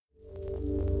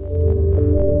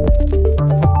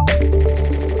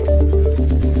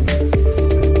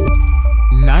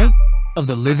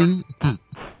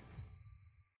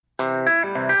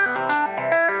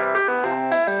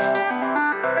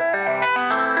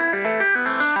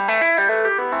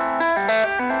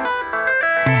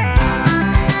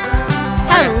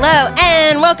Hello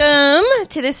and welcome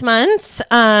to this month's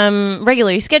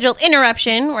regularly scheduled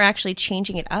interruption. We're actually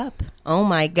changing it up. Oh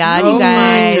my god, you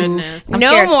guys. My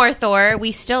no more Thor.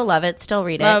 We still love it, still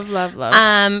read it. Love.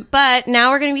 But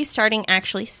now we're going to be starting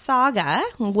actually Saga,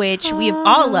 which we've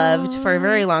all loved for a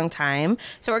very long time.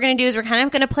 So what we're going to do is we're kind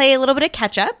of going to play a little bit of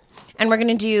catch up, and we're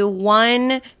going to do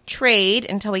one trade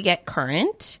until we get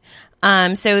current.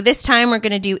 So this time we're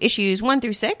going to do issues 1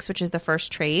 through 6, which is the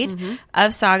first trade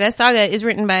of Saga. Saga is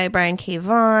written by Brian K.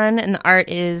 Vaughan, and the art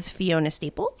is Fiona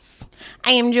Staples.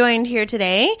 I am joined here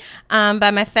today by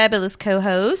my fabulous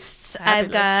co-hosts. I've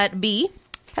got B.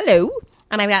 Hello.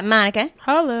 And I've got Monica.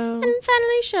 Hello. And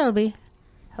finally Shelby.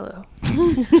 Hello.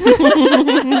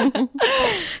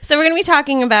 So we're going to be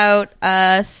talking about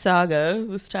Saga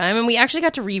this time, and we actually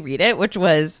got to reread it, which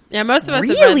was most of us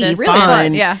really, have read this. really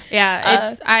fun. Yeah.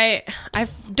 It's I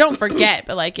don't forget,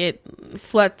 but like it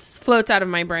floats out of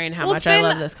my brain how much I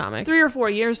love this comic. 3 or 4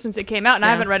 years since it came out, and I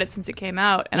haven't read it since it came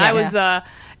out, and I was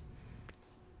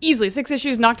easily 6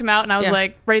 issues, knocked them out, and I was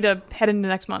like ready to head into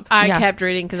next month. I kept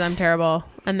reading because I'm terrible,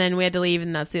 and then we had to leave,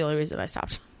 and that's the only reason I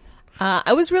stopped.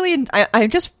 I was really, I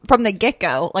just from the get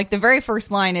go, like the very first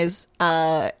line is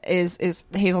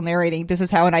Hazel narrating, "This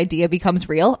is how an idea becomes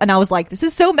real," and I was like, "This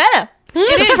is so meta."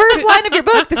 The first line of your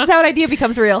book, "This is how an idea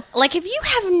becomes real." Like, if you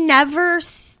have never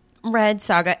read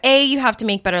Saga, you have to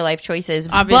make better life choices.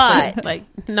 Obviously, but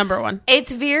like number one,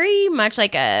 it's very much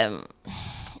like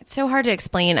it's so hard to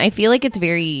explain. I feel like it's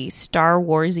very Star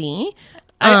Warsy.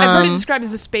 I've heard it described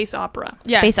as a space opera.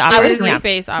 yes, space opera. It is Yeah. a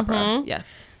space opera. Yes.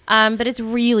 But it's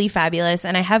really fabulous,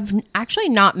 and I have actually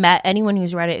not met anyone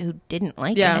who's read it who didn't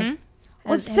like it.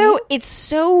 Well, it's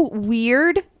so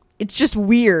weird. It's just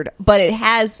weird, but it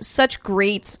has such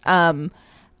great, like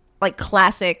a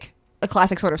classic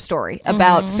sort of story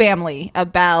about family,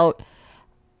 about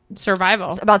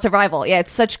survival. Yeah,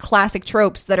 it's such classic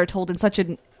tropes that are told in such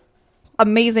an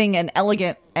amazing and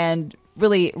elegant and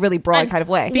really, really broad kind of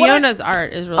way. Fiona's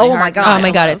art is really Oh hard my to God. Oh my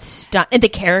follow. god, it's stunning. And the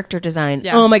character design.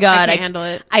 Yeah. Oh my god, I can't handle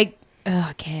it. I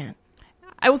can't.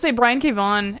 I will say Brian K.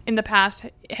 Vaughan in the past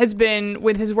has been,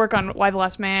 with his work on Why the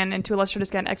Last Man and to a lesser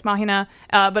extent Ex Machina,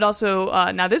 but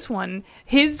also now this one,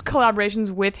 his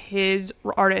collaborations with his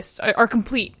artists are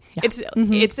complete. Yeah.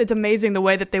 It's amazing the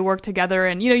way that they work together,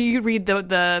 and you read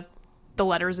the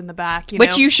letters in the back,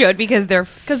 Which you should, because they're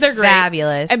great.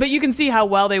 fabulous. But you can see how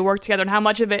well they work together and how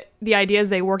much of it, the ideas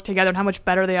they work together, and how much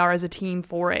better they are as a team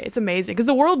for it. It's amazing because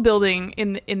the world building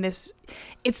in this,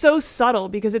 it's so subtle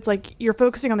because it's like you're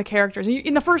focusing on the characters.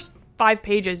 In the first 5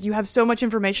 pages, you have so much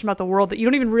information about the world that you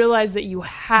don't even realize that you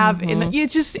have.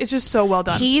 It's just so well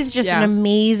done. He's just an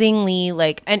amazingly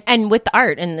and with the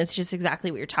art, and it's just exactly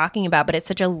what you're talking about. But it's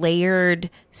such a layered,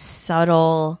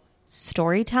 subtle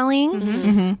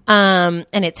storytelling, and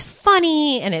it's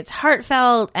funny, and it's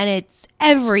heartfelt, and it's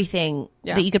everything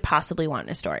that you could possibly want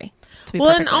in a story.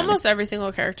 And almost every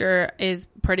single character is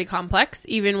pretty complex,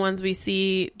 even ones we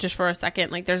see just for a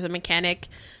second. Like there's a mechanic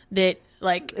that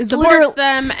like supports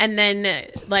them and then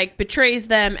like betrays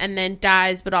them and then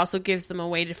dies, but also gives them a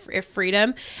way to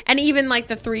freedom. And even like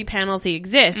the 3 panels he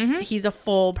exists, he's a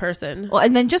full person. Well,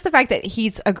 and then just the fact that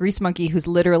he's a grease monkey who's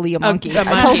literally a monkey. A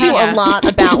monkey, tells you a lot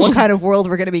about what kind of world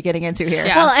we're going to be getting into here.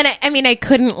 Yeah. Well, and I mean, I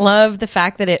couldn't love the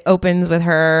fact that it opens with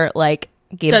her like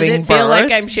giving Does it birth. feel like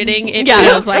I'm shitting? It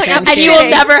feels like I'm and shitting. you will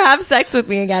never have sex with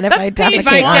me again if I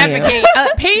defecate on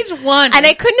you. Page 1. And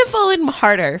I couldn't have fallen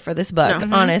harder for this book,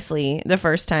 honestly, the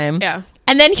first time. Yeah.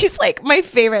 And then he's like, my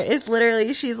favorite is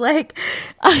literally, she's like,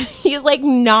 he's like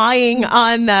gnawing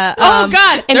on the oh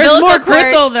God, there's umbilical more cord.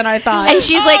 gristle than I thought. And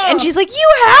she's like, you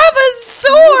have a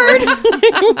sword.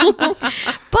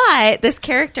 But this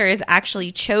character is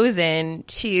actually chosen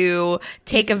to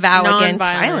take a vow against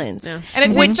violence. Yeah.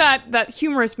 And it takes that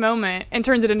humorous moment and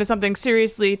turns it into something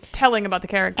seriously telling about the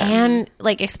character. And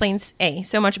like explains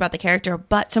so much about the character,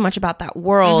 but so much about that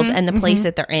world and the place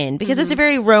that they're in, because it's a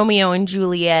very Romeo and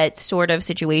Juliet sort of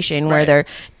situation where they're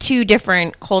 2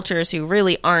 different cultures who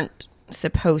really aren't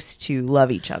supposed to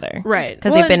love each other, right?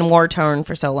 Because they've been war torn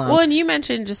for so long. Well, and you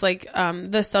mentioned just like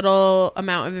the subtle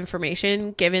amount of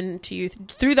information given to you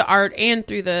through the art and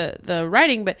through the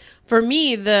writing, but for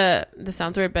me, this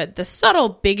sounds weird, but the subtle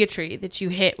bigotry that you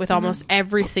hit with almost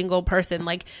every single person,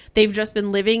 like they've just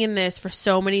been living in this for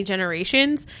so many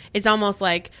generations. It's almost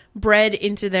like bred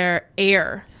into their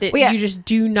air that you just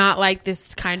do not like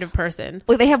this kind of person.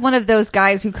 Well, they have one of those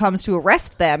guys who comes to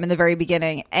arrest them in the very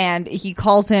beginning, and he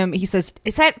calls him, he says, goes,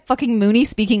 "Is that fucking Mooney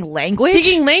speaking language?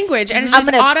 Speaking language, and it's I'm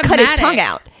just gonna automatic. cut his tongue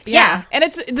out." Yeah, and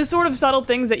it's the sort of subtle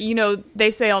things that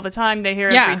they say all the time. They hear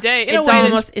every day in it's a way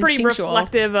almost that's pretty instinctual.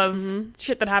 reflective of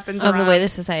shit that happens Of around the way the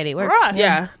society works. for us.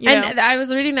 Yeah. You And know? I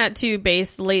was reading that too,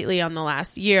 based lately on the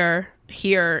last year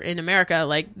here in America.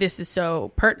 Like, this is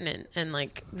so pertinent and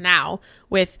like now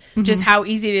with just how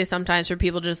easy it is sometimes for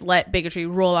people to just let bigotry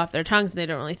roll off their tongues and they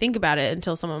don't really think about it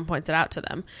until someone points it out to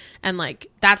them. And like,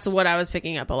 that's what I was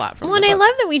picking up a lot from. Well, and the I book.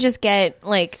 love that we just get,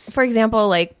 like, for example,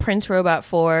 like Prince Robot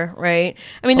 4, right?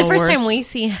 I mean, the first time we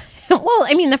see,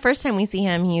 the first time we see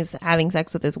him, he's having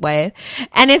sex with his wife.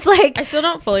 And it's like, I still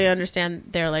don't fully understand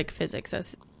their like physics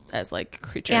as like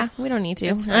creatures. yeah, we don't need to.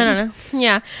 I don't know.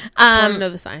 Yeah. I want to know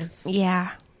the science.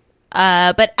 Yeah.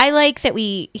 But I like that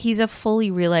he's a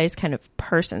fully realized kind of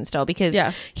person still, because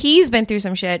he's been through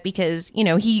some shit because,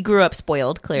 he grew up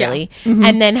spoiled, clearly,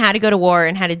 and then had to go to war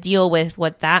and had to deal with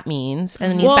what that means.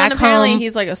 And then he's back and apparently home.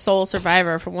 he's like a sole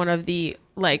survivor from one of the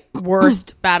like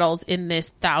worst battles in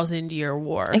this 1,000-year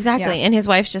war. Exactly. Yeah. And his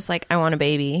wife's just like, I want a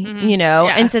baby,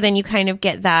 And so then you kind of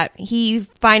get that he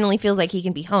finally feels like he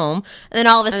can be home. And then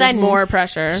all of a there's sudden, more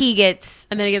pressure. he gets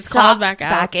And then he gets sucked called back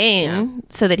out. in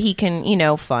so that he can,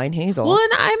 find Hazel. Well,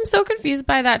 and I'm so confused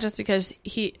by that just because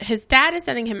his dad is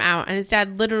sending him out and his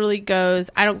dad literally goes,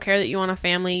 I don't care that you want a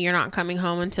family. You're not coming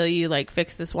home until you like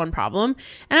fix this one problem.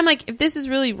 And I'm like, if this is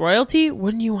really royalty,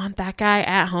 wouldn't you want that guy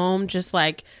at home just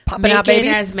like Popping out babies?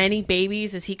 as many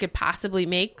babies as he could possibly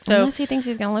make? So Unless he thinks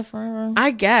he's gonna live forever.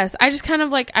 I guess I just kind of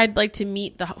like, I'd like to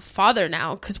meet the father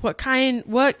now, because what kind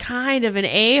of an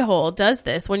a-hole does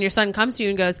this when your son comes to you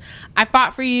and goes, I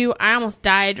fought for you, I almost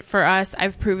died for us,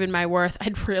 I've proven my worth,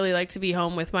 I'd really like to be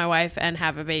home with my wife and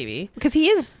have a baby. Because he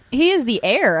is the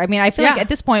heir. I mean, I feel like at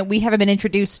this point we haven't been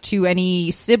introduced to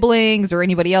any siblings or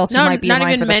anybody else who might be in not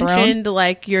line even for the throne. mentioned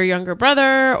like your younger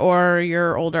brother or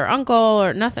your older uncle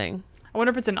or nothing. I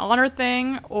wonder if it's an honor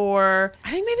thing or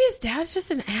I think maybe his dad's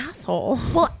just an asshole.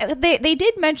 Well, they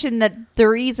did mention that the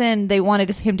reason they wanted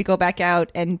him to go back out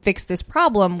and fix this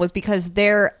problem was because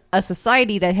they're a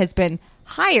society that has been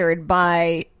hired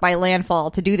by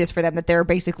Landfall to do this for them, that they're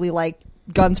basically like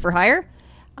guns for hire.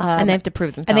 And they have to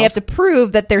prove themselves. And they have to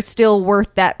prove that they're still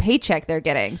worth that paycheck they're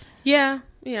getting. Yeah.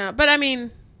 But I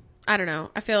mean, I don't know.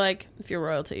 I feel like if you're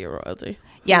royalty, you're royalty.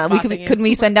 Yeah, Who's bossing you? couldn't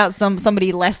we send out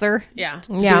somebody lesser Yeah.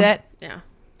 to do that? Yeah.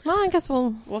 Well, I guess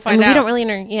we'll find We out. don't really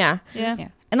know. Yeah. yeah.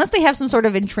 Unless they have some sort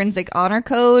of intrinsic honor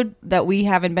code that we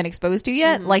haven't been exposed to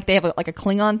yet. Like they have a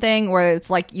Klingon thing where it's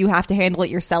like you have to handle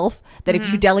it yourself. That if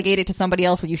you delegate it to somebody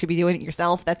else when you should be doing it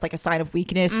yourself, that's like a sign of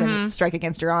weakness and strike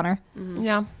against your honor.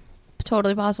 Yeah.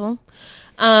 Totally possible.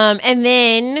 And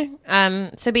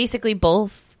then, so basically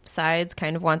both sides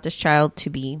kind of want this child to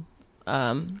be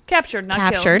Captured, not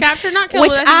captured. killed. Captured, not killed.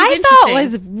 Which I I think is thought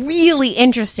was interesting. really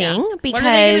interesting because, What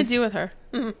are they going to do with her?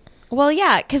 well,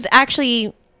 yeah, because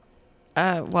actually,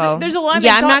 There's a line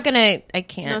Yeah, they I'm not talk- gonna. I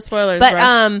can't. No spoilers, But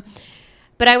bro.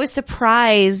 but I was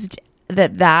surprised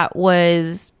that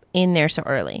was in there so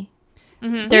early.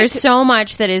 There's so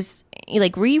much that is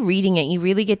like rereading it. You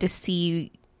really get to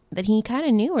see that he kind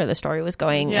of knew where the story was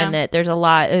going, Yeah. and that there's a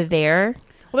lot there.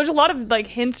 Well, there's a lot of like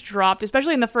hints dropped,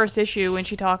 especially in the first issue when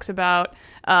she talks about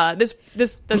this.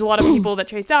 There's a lot of people that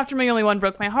chased after me. Only one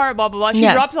broke my heart. Blah blah blah. She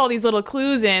Yeah. drops all these little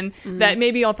clues in that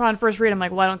maybe upon first read, I'm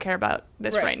like, well, I don't care about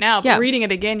this right now. But Yeah. reading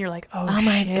it again, you're like, oh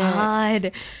my shit.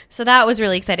 god! So that was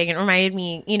really exciting. It reminded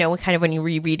me, kind of when you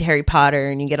reread Harry Potter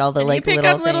and you get all the And like you pick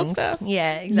little up little things. stuff.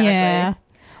 Yeah, exactly. Yeah.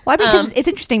 Well, I mean, 'cause it's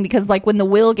interesting because, like, when the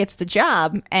Will gets the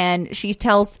job and he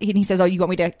says, "Oh, you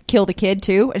want me to kill the kid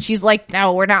too?" And she's like,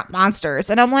 "No, we're not monsters."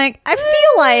 And I'm like, I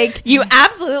feel like You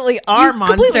absolutely are You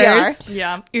completely monsters. are.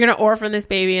 Yeah. You're going to orphan this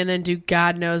baby and then do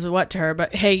God knows what to her.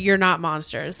 But hey, you're not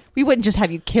monsters. we wouldn't just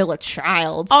have you kill a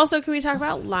child. Also, can we talk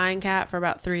about Lion Cat for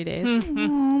about 3 days? Oh,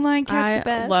 my cat's I the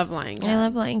best. love Lion Cat. I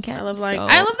love Lion Cat. I love Lion. so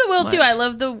I love the Will too. much. I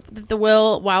love the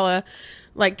Will, while a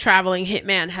like traveling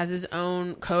hitman, has his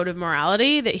own code of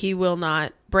morality that he will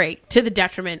not break to the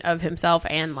detriment of himself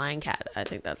and Lion Cat. I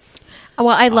think that's Well,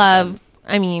 I love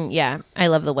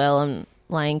the Will, and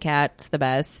Lion Cat's the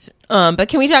best. But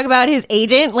can we talk about his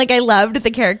agent? Like, I loved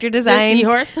the character design.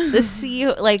 seahorse.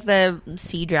 the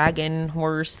sea dragon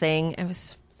horse thing. It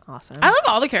was awesome. I love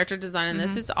all the character design in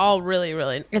this. It's all really,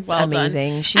 really It's well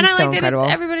amazing. done. She's and I so like that incredible.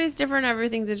 everybody's different.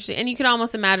 Everything's interesting, and you can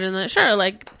almost imagine that. Sure,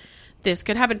 like this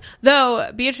could happen. Though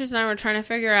Beatrice and I were trying to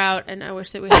figure out, and I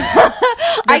wish that we had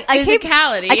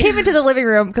physicality. I came into the living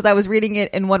room because I was reading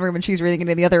it in one room and she's reading it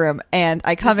in the other room, and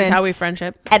I come This in. is how we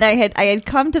friendship. And I had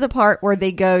come to the part where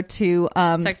they go to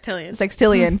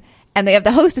Sextillion, and they have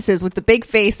the hostesses with the big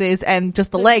faces and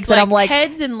just the legs, Like and I'm like,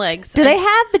 heads and legs. do they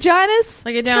have vaginas?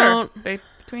 Like I don't. Sure.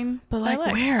 Between But like their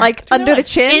legs. where? Like under the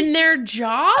chin? In their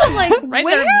jaw? Like Right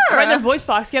where? there, right in their voice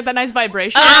box. Get that nice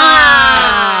vibration.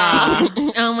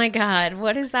 Oh my god,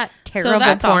 what is that terrible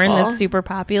that's porn awful. that's super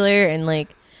popular and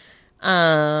like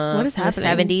what is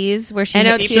happening? The 70s where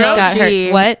NOTLG. she's got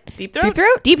her what? Deep throat. Deep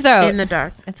throat? Deep Throat. In the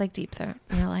dark. It's like Deep Throat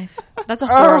in real life. That's a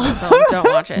horrible film.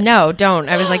 Don't watch it. No, don't.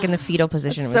 I was like in the fetal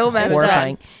position. It was so messed up.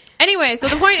 horrifying. Anyway, so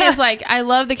the point is, like, I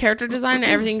love the character design.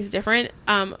 Everything's different,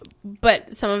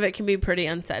 but some of it can be pretty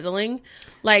unsettling.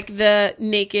 Like the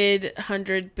naked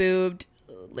 100-boobed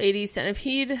lady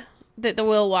centipede that the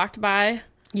Will walked by.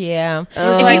 Yeah.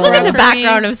 Oh, If you look at the for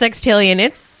background me. of Sextillion,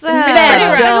 it's Messed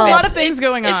There's up. a lot of things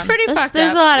going on. It's pretty fucked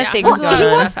there's up. a lot of things Well, going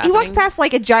he on. walks past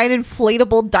like a giant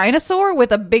inflatable dinosaur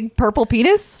with a big purple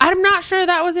penis. I'm not sure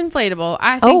that was inflatable.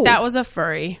 I think Oh. that was a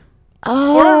furry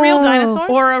Or a real dinosaur.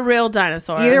 or a real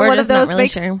dinosaur. Either We're one of just not those really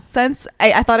makes sure. sense.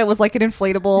 I thought it was like an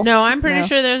inflatable. No, I'm pretty No.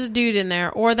 sure there's a dude in there,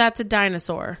 or that's a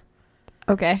dinosaur.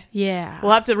 Okay. Yeah.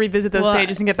 We'll have to revisit those Well,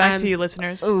 pages and get back I'm- to you,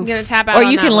 listeners. I'm gonna tap out. Or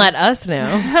on you that can one. let us know.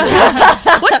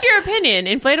 What's your opinion?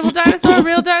 Inflatable dinosaur,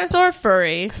 real dinosaur,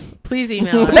 furry? Please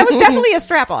email us. That was definitely a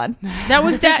strap on. That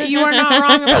was you are not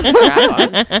wrong about the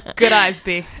strap on. Good eyes,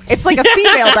 B. It's like a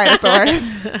female dinosaur.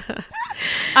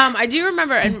 I do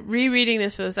remember, and rereading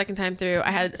this for the second time through,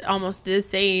 I had almost the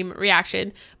same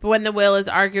reaction. But when the Will is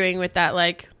arguing with that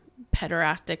like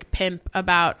pederastic pimp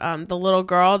about the little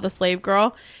girl, the slave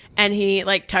girl, and he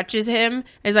like touches him,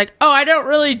 is like, "Oh, I don't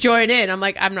really join in." I'm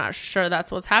like, "I'm not sure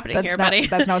that's what's happening That's here, not- buddy."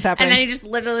 that's not what's happening. And then he just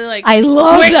literally like I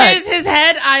love squishes that. his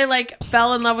head. I like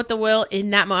fell in love with the Will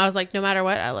in that moment. I was like, "No matter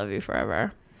what, I love you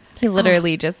forever." He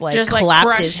literally just Just, clapped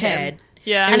crushed his him. head.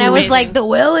 Yeah. And I was amazing. like, the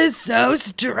Will is so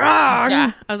strong.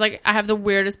 Yeah, I was like, I have the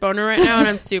weirdest boner right now, and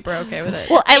I'm super okay with it.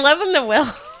 Well, I love when the Will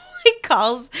he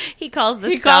calls the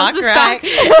He stock, calls the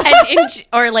right?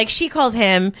 Or like she calls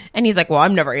him, and he's like, "Well,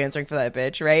 I'm never answering for that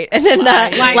bitch, right?" And then the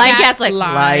Lying lying cat, cat's like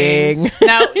lying. lying.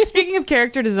 Now, speaking of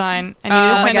character design, and you Oh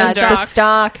just Oh my mentioned god, the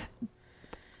stock.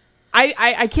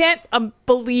 I can't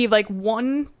believe like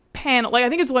one panel. Like I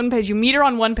think it's one page. You meet her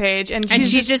on one page, and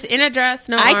she's just in a dress.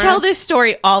 No, I tell arms. this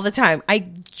story all the time. I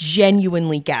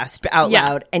genuinely gasped out Yeah.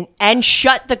 loud and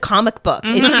shut the comic book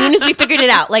as soon as we figured it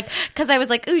out. Like, because I was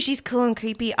like, "Ooh, she's cool and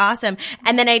creepy, awesome."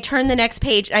 And then I turned the next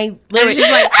page, and I literally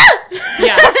she's like,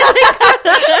 yeah.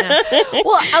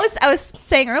 Well, I was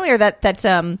saying earlier that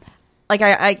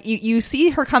like you see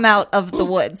her come out of the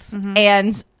woods,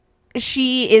 and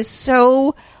she is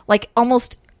so like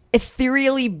almost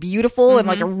ethereally beautiful in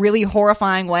like a really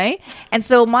horrifying way. And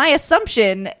so my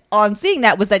assumption on seeing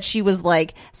that was that she was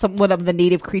like one of the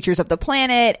native creatures of the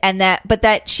planet, and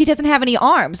that she doesn't have any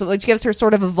arms, which gives her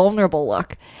sort of a vulnerable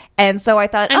look. And so I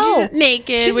thought, And she's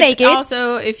naked. she's which naked.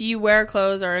 Also, if you wear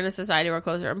clothes or in a society where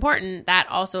clothes are important, that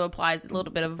also applies a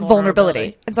little bit of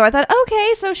vulnerability. And so I thought,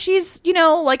 okay, so she's,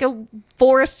 like a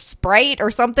forest sprite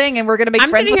or something, and we're going to make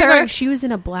I'm friends sitting with here her. going, she was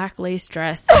in a black lace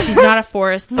dress. She's not a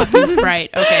forest fucking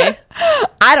sprite, okay?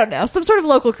 I don't know, some sort of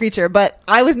local creature, but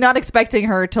I was not expecting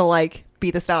her to like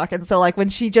be the stock. And so like when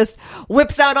she just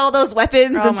whips out all those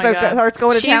weapons Oh and my God. starts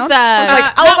going to She's, town, I was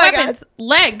like, oh not my weapons,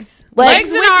 legs.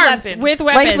 Legs and with arms weapons. with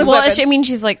Legs weapons. with well, weapons.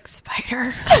 she's like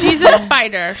spider. She's a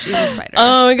spider. She's a spider.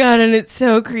 Oh my god, and it's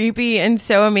so creepy and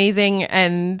so amazing,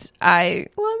 and I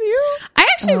love you, I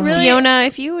actually really Fiona.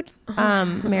 If you would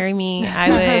marry me,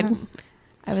 I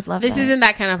would love. This that. isn't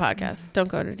that kind of podcast. Don't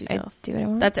go into I details. do what I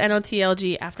want. That's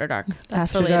NOTLG After Dark. That's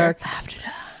After for later. Dark.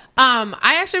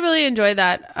 I actually really enjoyed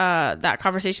that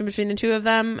conversation between the two of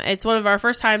them. It's one of our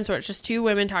first times where it's just two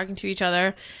women talking to each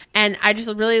other, and I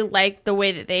just really like the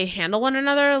way that they handle one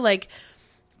another. Like,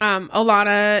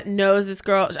 Alana knows this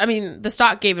girl. I mean, the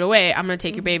stock gave it away. I'm going to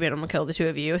take your baby and I'm going to kill the two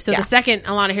of you. So the second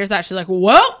Alana hears that, she's like,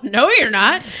 "Well, no, you're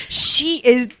not." She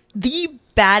is the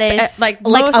baddest, Like,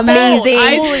 like most amazing.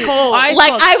 Ice cold. Ice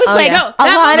Like cold. I was Oh, like, yeah. No,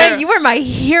 that Alana, moment- you were my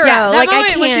hero. Yeah, that like I moment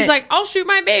can't. when she's like, "I'll shoot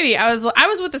my baby," I was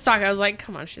with the stock. I was like,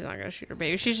 "Come on, she's not gonna shoot her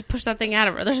baby. She just pushed that thing out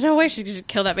of her. There's no way she's gonna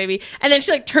kill that baby." And then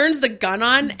she like turns the gun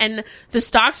on, and the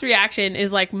stock's reaction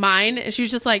is like mine. And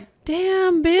she's just like,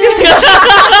 damn, bitch.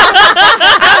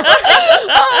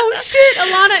 Oh shit,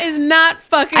 Alana is not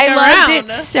fucking I around. loved it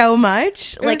so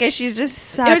much. Like, she's just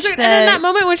such It was and then that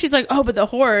moment when she's like, oh, but the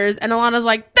horrors, and Alana's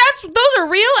like, those are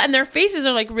real, and their faces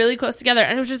are like really close together,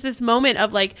 and it was just this moment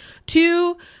of like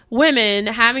two women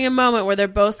having a moment where they're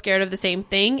both scared of the same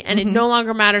thing, and it no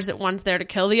longer matters that one's there to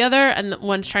kill the other and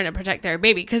one's trying to protect their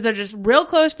baby, because they're just real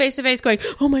close face to face going,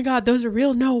 oh my god, those are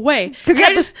real, no way. And yeah,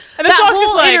 I just and the that dog's just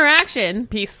whole like, interaction,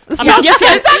 Peace. the dog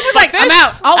was like, I'm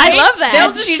out. I'll I wait. love that.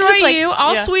 They'll She's destroy just like- you.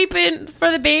 I'll Yeah. sweep in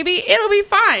for the baby. It'll be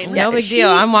fine. no big deal.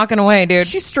 I'm walking away, dude.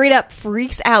 She straight up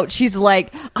freaks out. She's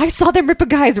like, I saw them rip a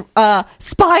guy's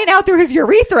spine out through his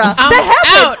urethra. That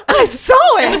happened. out. I saw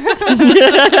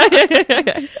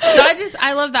it. So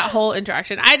I love that whole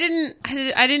interaction. I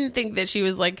didn't think that she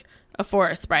was like a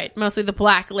forest sprite. Mostly the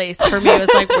black lace for me was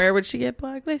like, where would she get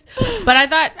black lace? But I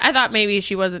thought maybe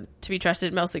she wasn't to be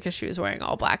trusted, mostly because she was wearing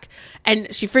all black,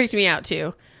 and she freaked me out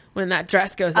too when that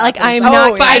dress goes up. Like, and it's I'm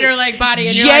not spider-like body,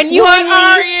 and genuinely you're like,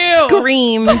 what are you?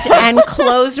 screamed and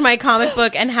closed my comic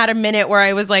book and had a minute where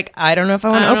I was like, I don't know if I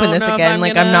want to I open don't this know if again. I'm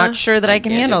Like, gonna- I'm not sure that I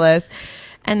can can't handle do- this.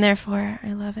 And therefore,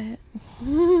 I love it.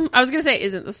 I was gonna say,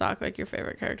 isn't the Stalk like your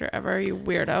favorite character ever? You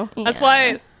weirdo. That's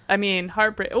why. I mean,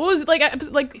 heartbreak. What was it, like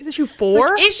issue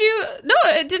 4 Issue no,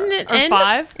 it didn't it or end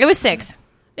 5? It was 6.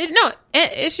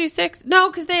 Issue 6. No,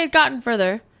 because they had gotten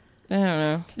further. I don't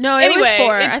know. No, it Anyway, was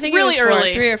 4. it's I think really it was 4,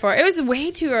 early. 3 or 4. It was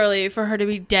way too early for her to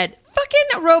be dead.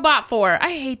 Fucking Robot 4. I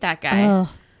hate that guy.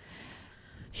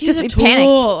 He's Just a panicked.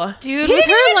 tool. Dude, He with didn't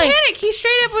her, even like- panic. He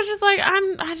straight up was just like,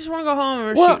 I just want to go home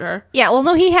and Well, shoot her. yeah. Well,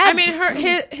 no, he had. I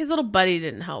mean, his little buddy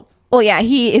didn't help. well, yeah.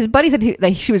 His buddy said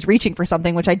that she was reaching for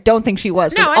something, which I don't think she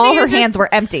was, because No, I all think it her was just- hands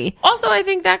were empty. Also, I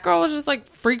think that girl was just like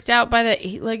freaked out by the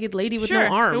 8-legged lady with Sure,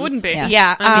 no arms. it wouldn't be. Yeah.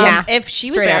 Yeah. Yeah. If she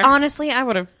was Straight there, up. honestly, I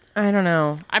would have. I don't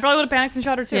know. I probably would have panicked and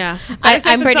shot her too. Yeah. But I'm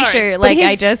accepted, pretty sorry. sure. Like,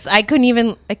 his- I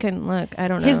couldn't look. I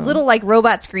don't know. His little like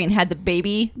robot screen had the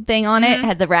baby thing on it,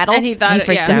 had the rattle, And he thought,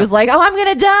 freaked he out. was like, "Oh, I'm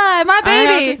gonna die, my I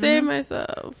have baby." to save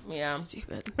myself. Yeah.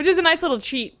 Stupid. Which is a nice little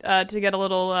cheat to get a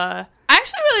little. I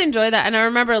actually really enjoy that, and I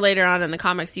remember later on in the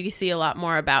comics you see a lot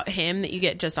more about him that you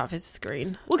get just off his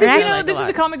screen. Well, because I like this a is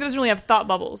a lot. comic that doesn't really have thought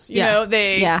bubbles. You Yeah. know,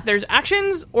 Yeah. there's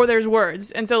actions or there's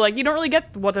words, and so like you don't really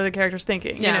get what the other character's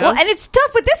thinking. Yeah. You know? Well, and it's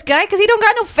tough with this guy because he don't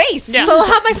got no face. Yeah. So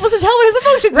how am I supposed to tell what his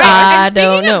emotions are? I And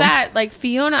speaking don't know. of that, like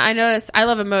Fiona, I noticed I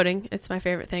love emoting. It's my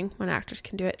favorite thing when actors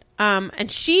can do it. And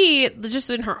she just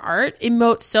in her art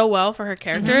emotes so well for her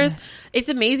characters. It's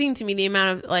amazing to me the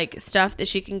amount of like stuff that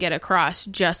she can get across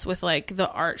just with like the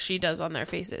art she does on their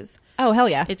faces. Oh hell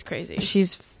yeah! It's crazy.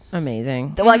 She's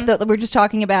amazing. Like we're just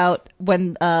talking about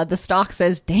when the Stalk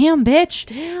says, "Damn bitch,"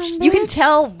 you can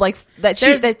tell like that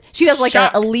she does like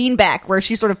shock. a lean back where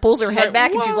she sort of pulls her She's head like,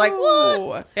 back and she's like, "What?"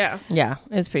 "Whoa." Yeah. Yeah,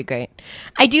 it's pretty great.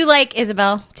 I do like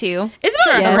Isabel too. Isabel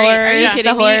Sure. is Yes. great. Are you Yeah.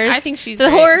 kidding The me? horrors. I think she's so the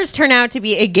great. horrors turn out to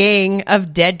be a gang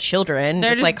of dead children,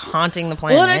 They're just just- like haunting the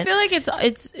planet. Well, and I feel like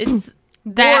it's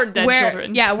that Bored dead where,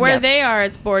 children. Yeah, where Yep. they are,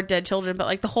 it's bored dead children, but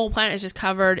like the whole planet is just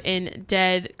covered in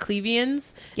dead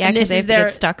Clevians. Yeah, And 'cause this they is have to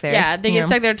get stuck there. Yeah, they Yeah. get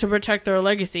stuck there to protect their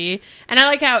legacy. And I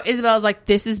like how Isabel's like,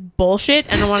 "This is bullshit,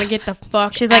 and I want to get the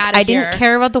fuck." she's like, outta I didn't here."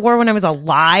 care about the war when I was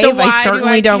alive. So why I do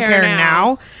certainly I don't care care now?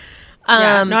 now.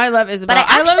 Yeah, no, I love Isabel. but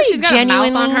I love actually she's got a mouth on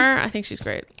genuinely- her. I think she's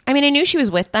great. I mean, I knew she was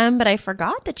with them, but I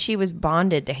forgot that she was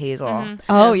bonded to Hazel.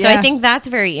 Oh, So yeah. I think that's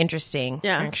very interesting.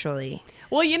 Yeah. Actually.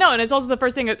 Well, you know, and it's also the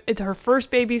first thing. It's her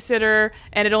first babysitter,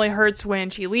 and it only hurts when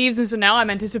she leaves. And so now I'm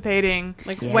anticipating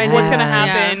like Yeah. what's going to Yeah.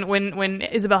 happen when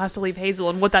Isabel has to leave Hazel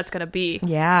and what that's going to be.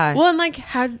 Yeah. Well, and like,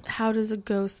 how does a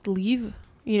ghost leave?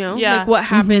 You know, Yeah. like what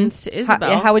happens to How,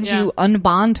 Isabel? how would Yeah. you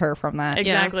unbond her from that?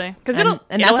 Exactly, because and, it'll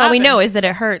and it'll that's all we happen. know is that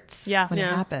it hurts Yeah. when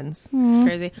Yeah. it happens. It's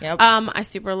crazy. Yep. I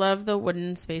super love the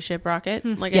wooden spaceship rocket.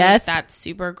 Like, Yes. I think that's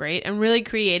super great and really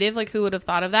creative. Like, who would have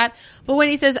thought of that? But when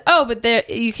he says, "Oh, but there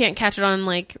you can't catch it on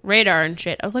like radar and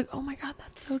shit," I was like, "Oh my god,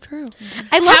 that's so true."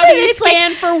 I love How that do you it's like,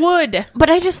 scan for wood?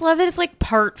 but I just love that it's like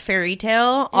part fairy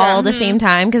tale all at the same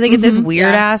time because they get this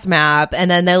weird ass map and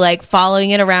then they're like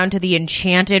following it around to the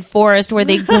enchanted forest where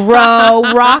they grow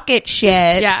rocket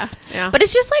ships. Yeah, yeah. But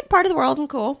it's just like part of the world and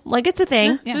cool. Like it's a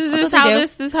thing. Yeah. This That's is what how they do.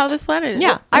 this is how this planet is.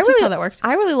 Yeah. I That's just really how that works.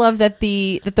 I really love that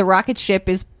the rocket ship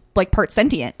is like part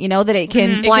sentient. You know that it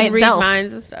can It fly can read itself.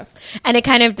 minds and stuff. And it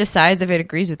kind of decides if it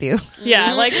agrees with you.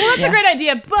 Yeah, like well, that's Yeah. a great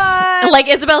idea, but Like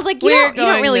Isabel's like, We're you don't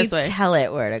going really this way. tell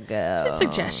it where to go.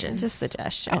 Suggestion. Just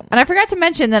suggestion. And I forgot to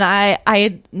mention that I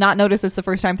had not noticed this the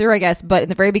first time through, I guess, but in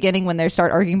the very beginning when they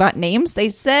start arguing about names, they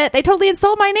totally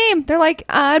insult my name. They're like,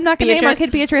 I'm not going to name our Beatrice?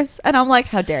 kid Beatrice. And I'm like,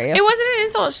 how dare you? It wasn't an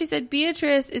insult. She said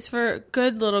Beatrice is for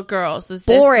good little girls. Does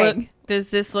Boring. does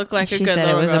this look like a She good said it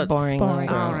little was road? a boring. Boring.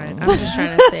 logo. All right. I'm just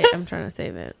trying to say. I'm trying to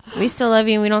save it. We still love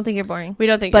you, and we don't think you're boring. We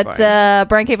don't think. But you're boring.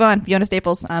 Brian K. Vaughan, Fiona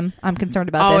Staples, I'm concerned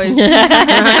about Always.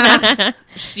 this.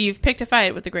 You've picked a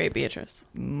fight with the great Beatrice.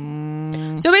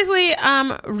 So basically,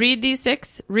 read these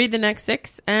 6, read the next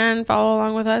 6, and follow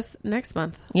along with us next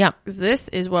month. Yeah. 'Cause this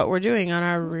is what we're doing on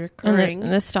our And recurring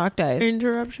the stock dies,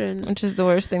 interruption. which is the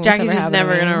worst thing. Jackie's that's ever just never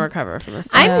happened to going to me. recover from this.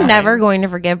 I'm never going to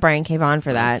forgive Brian K. Vaughan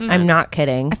for that. I'm not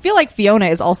kidding. I feel like Fiona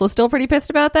is also still pretty pissed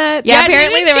about that. Yeah,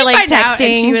 apparently didn't they were she like find out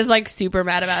and texting. she was like super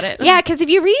mad about it. Yeah, because if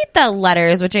you read the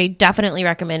letters, which I definitely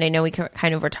recommend, I know we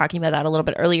kind of were talking about that a little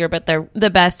bit earlier, but they're the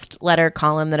best letter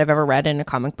column that I've ever read in a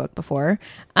comic book before.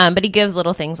 But he gives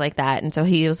little things like that, and so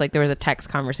he was like, there was a text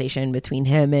conversation between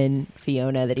him and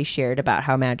Fiona that he shared about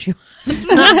how mad she was.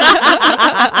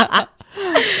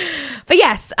 But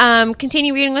yes,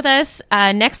 continue reading with us.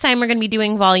 Next time we're going to be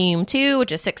doing volume 2,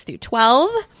 which is 6 through 12.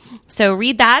 So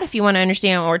read that if you want to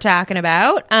understand what we're talking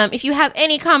about. If you have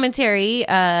any commentary,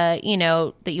 that you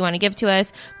want to give to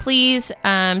us, please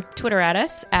Twitter at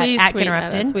us Please at tweet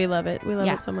at Getinterrupted. us. We love it. We love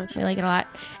it so much. We like it a lot.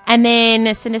 And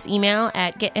then send us email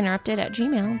at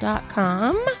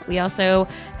getinterrupted@gmail.com. We also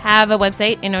have a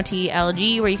website,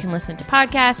 NOTLG, where you can listen to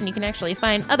podcasts and you can actually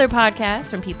find other podcasts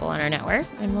from people on our network.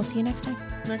 And we'll see you next time.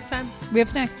 Next time. We have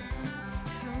snacks.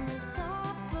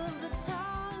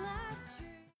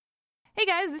 Hey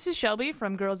guys, this is Shelby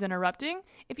from Girls Interrupting.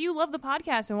 If you love the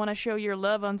podcast and want to show your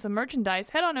love on some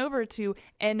merchandise, head on over to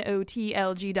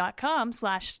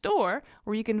notlg.com/store,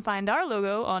 where you can find our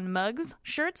logo on mugs,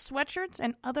 shirts, sweatshirts,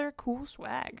 and other cool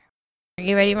swag. Are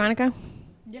you ready, Monica?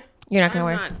 Yeah. You're not going to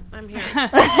wear. I'm here.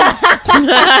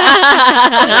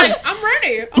 I'm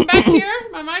ready. I'm back here.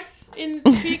 My mic's in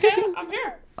the speaker. I'm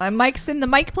here. My mic's in the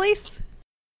mic place.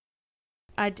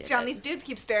 I did. John, it. these dudes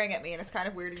keep staring at me, and it's kind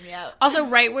of weirding me out. Also,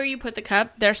 right where you put the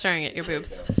cup, they're staring at your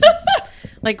boobs.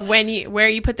 Like where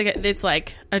you put the, it's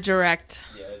like a direct.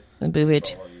 The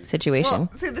boobage situation. Well,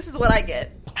 see, this is what I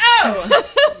get. Oh,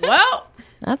 well,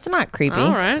 That's not creepy.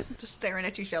 all right. Just staring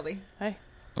at you, Shelby. Hey,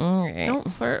 All right.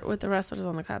 don't flirt with the wrestlers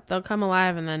on the cup. They'll come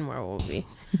alive, and then where we'll be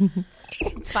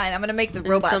It's fine. I'm going to make the in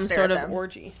robot some stare sort at of them.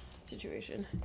 orgy situation.